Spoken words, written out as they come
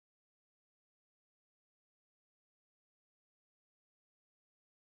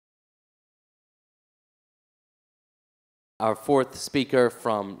Our fourth speaker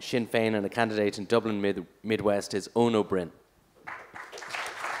from Sinn Féin and a candidate in Dublin Midwest is Eoin O Broin.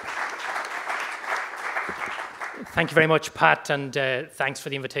 Thank you very much, Pat, and thanks for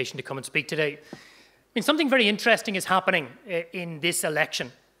the invitation to come and speak today. Something very interesting is happening in this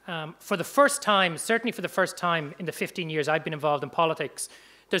election. For the first time, certainly for the first time in the 15 years I've been involved in politics,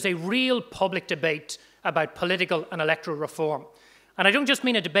 there's a real public debate about political and electoral reform. And I don't just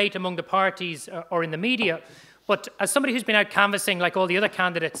mean a debate among the parties or in the media, but as somebody who's been out canvassing like all the other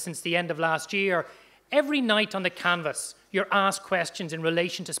candidates since the end of last year, every night on the canvass, you're asked questions in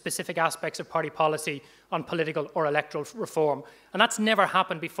relation to specific aspects of party policy on political or electoral reform. And that's never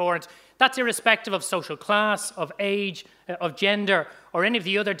happened before. And that's irrespective of social class, of age, of gender, or any of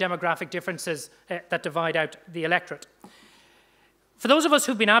the other demographic differences that divide out the electorate. For those of us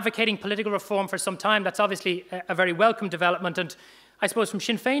who've been advocating political reform for some time, that's obviously a very welcome development. And I suppose from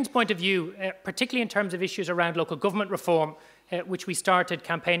Sinn Féin's point of view, particularly in terms of issues around local government reform, which we started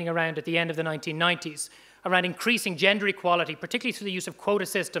campaigning around at the end of the 1990s, around increasing gender equality, particularly through the use of quota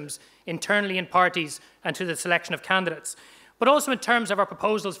systems internally in parties and through the selection of candidates, but also in terms of our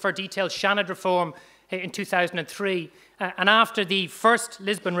proposals for detailed Seanad reform in 2003. And after the first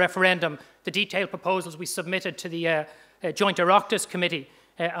Lisbon referendum, the detailed proposals we submitted to the Joint Oireachtas Committee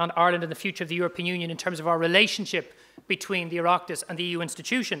on Ireland and the future of the European Union in terms of our relationship between the Oireachtas and the EU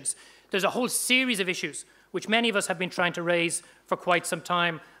institutions. There's a whole series of issues which many of us have been trying to raise for quite some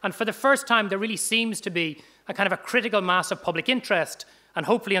time. And for the first time, there really seems to be a kind of a critical mass of public interest and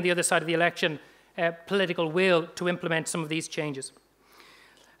hopefully on the other side of the election, political will to implement some of these changes.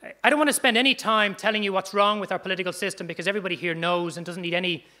 I don't want to spend any time telling you what's wrong with our political system because everybody here knows and doesn't need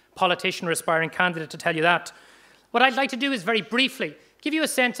any politician or aspiring candidate to tell you that. What I'd like to do is very briefly give you a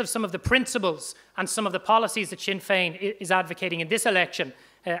sense of some of the principles and some of the policies that Sinn Féin is advocating in this election,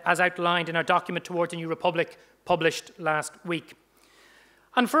 as outlined in our document Towards a New Republic, published last week.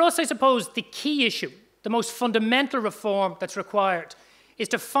 And for us, I suppose, the key issue, the most fundamental reform that's required, is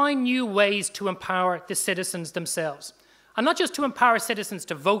to find new ways to empower the citizens themselves. And not just to empower citizens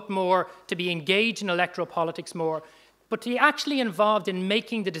to vote more, to be engaged in electoral politics more, but to be actually involved in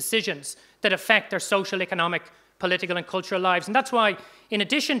making the decisions that affect their social, economic, political and cultural lives. And that's why, in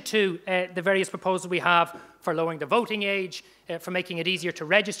addition to the various proposals we have for lowering the voting age, for making it easier to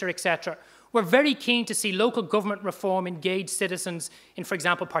register, etc., we're very keen to see local government reform engage citizens in, for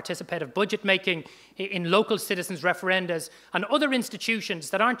example, participative budget making, in local citizens' referendums, and other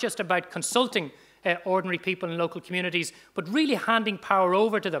institutions that aren't just about consulting ordinary people in local communities, but really handing power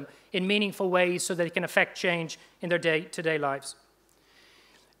over to them in meaningful ways so that it can affect change in their day-to-day lives.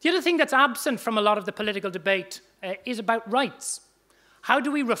 The other thing that's absent from a lot of the political debate is about rights. How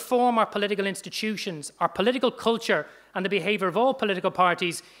do we reform our political institutions, our political culture, and the behaviour of all political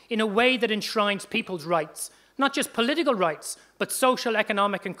parties in a way that enshrines people's rights, not just political rights, but social,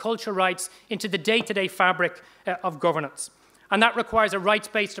 economic and cultural rights into the day-to-day fabric of governance. And that requires a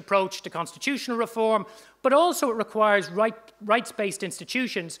rights-based approach to constitutional reform, but also it requires rights-based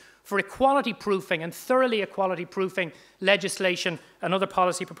institutions for equality-proofing and thoroughly equality-proofing legislation and other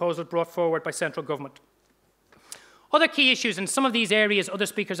policy proposals brought forward by central government. Other key issues in some of these areas other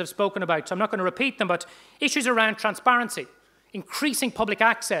speakers have spoken about, so I'm not going to repeat them, but issues around transparency, increasing public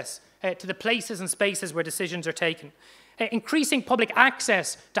access to the places and spaces where decisions are taken, increasing public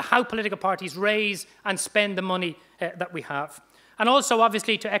access to how political parties raise and spend the money that we have. And also,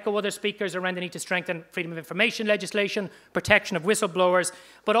 obviously, to echo other speakers around the need to strengthen freedom of information legislation, protection of whistleblowers,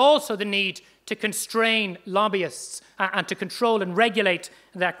 but also the need to constrain lobbyists and to control and regulate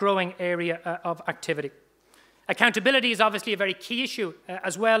that growing area of activity. Accountability is obviously a very key issue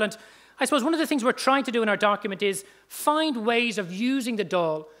as well. And I suppose one of the things we're trying to do in our document is find ways of using the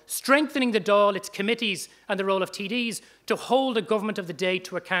Dáil, strengthening the Dáil, its committees and the role of TDs to hold a government of the day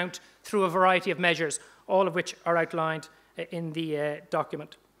to account through a variety of measures, all of which are outlined in the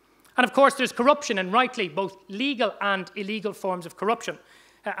document. And of course, there's corruption, and rightly, both legal and illegal forms of corruption.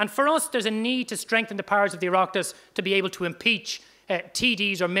 And for us, there's a need to strengthen the powers of the Oireachtas to be able to impeach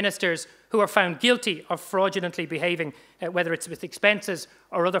TDs or ministers who are found guilty of fraudulently behaving, whether it's with expenses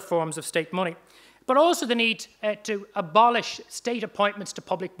or other forms of state money. But also the need to abolish state appointments to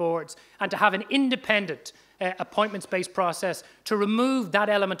public boards and to have an independent appointments-based process to remove that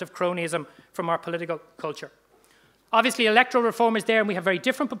element of cronyism from our political culture. Obviously, electoral reform is there, and we have very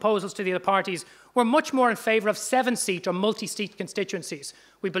different proposals to the other parties. We're much more in favour of 7-seat or multi-seat constituencies.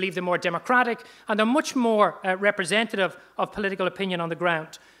 We believe they're more democratic and they're much more representative of political opinion on the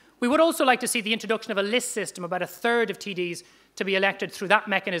ground. We would also like to see the introduction of a list system, about a third of TDs, to be elected through that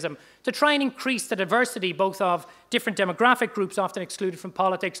mechanism, to try and increase the diversity both of different demographic groups often excluded from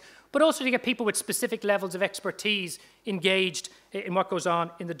politics, but also to get people with specific levels of expertise engaged in what goes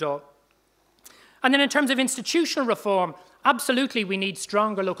on in the Dáil. And then in terms of institutional reform, absolutely we need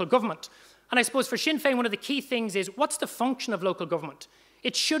stronger local government. And I suppose for Sinn Féin, one of the key things is, what's the function of local government?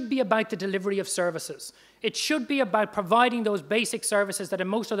 It should be about the delivery of services. It should be about providing those basic services that in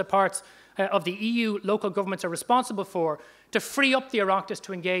most other parts of the EU local governments are responsible for, to free up the Oireachtas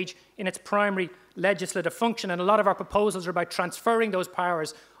to engage in its primary legislative function. And a lot of our proposals are about transferring those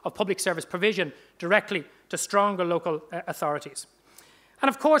powers of public service provision directly to stronger local authorities. And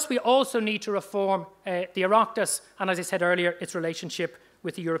of course, we also need to reform the Oireachtas and, as I said earlier, its relationship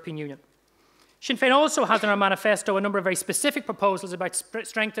with the European Union. Sinn Féin also has in our manifesto a number of very specific proposals about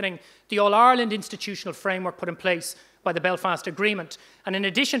strengthening the All-Ireland institutional framework put in place by the Belfast Agreement. And in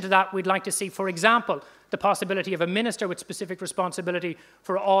addition to that, we'd like to see, for example, the possibility of a minister with specific responsibility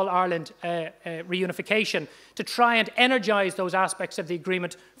for All-Ireland reunification to try and energise those aspects of the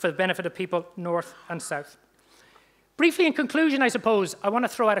agreement for the benefit of people north and south. Briefly, in conclusion, I suppose, I want to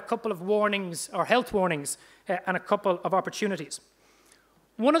throw out a couple of warnings, or health warnings, and a couple of opportunities.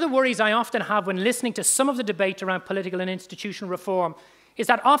 One of the worries I often have when listening to some of the debate around political and institutional reform is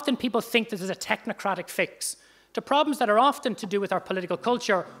that often people think this is a technocratic fix to problems that are often to do with our political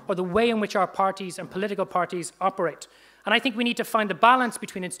culture or the way in which our parties and political parties operate. And I think we need to find the balance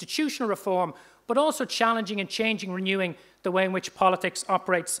between institutional reform, but also challenging and changing, renewing the way in which politics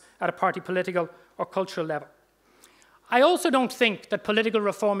operates at a party political or cultural level. I also don't think that political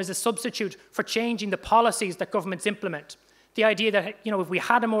reform is a substitute for changing the policies that governments implement. The idea that, if we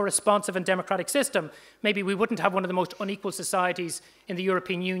had a more responsive and democratic system, maybe we wouldn't have one of the most unequal societies in the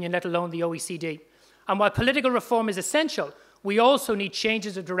European Union, let alone the OECD. And while political reform is essential, we also need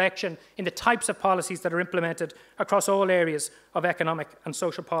changes of direction in the types of policies that are implemented across all areas of economic and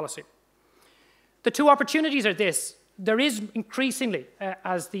social policy. The two opportunities are this. There is increasingly,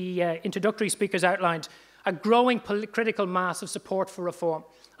 as the introductory speakers outlined, a growing critical mass of support for reform.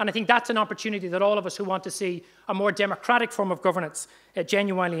 And I think that's an opportunity that all of us who want to see a more democratic form of governance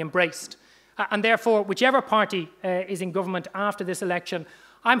genuinely embraced. And therefore, whichever party is in government after this election,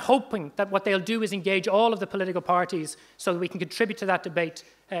 I'm hoping that what they'll do is engage all of the political parties so that we can contribute to that debate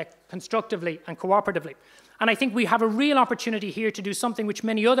constructively and cooperatively. And I think we have a real opportunity here to do something which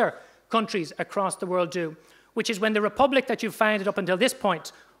many other countries across the world do, which is when the republic that you've founded up until this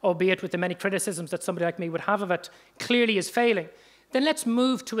point, albeit with the many criticisms that somebody like me would have of it, clearly is failing, then let's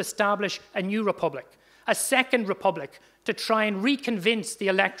move to establish a new republic, a second republic, to try and reconvince the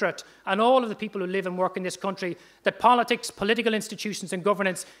electorate and all of the people who live and work in this country that politics, political institutions and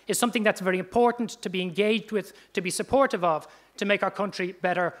governance is something that's very important to be engaged with, to be supportive of, to make our country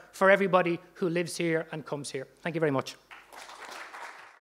better for everybody who lives here and comes here. Thank you very much.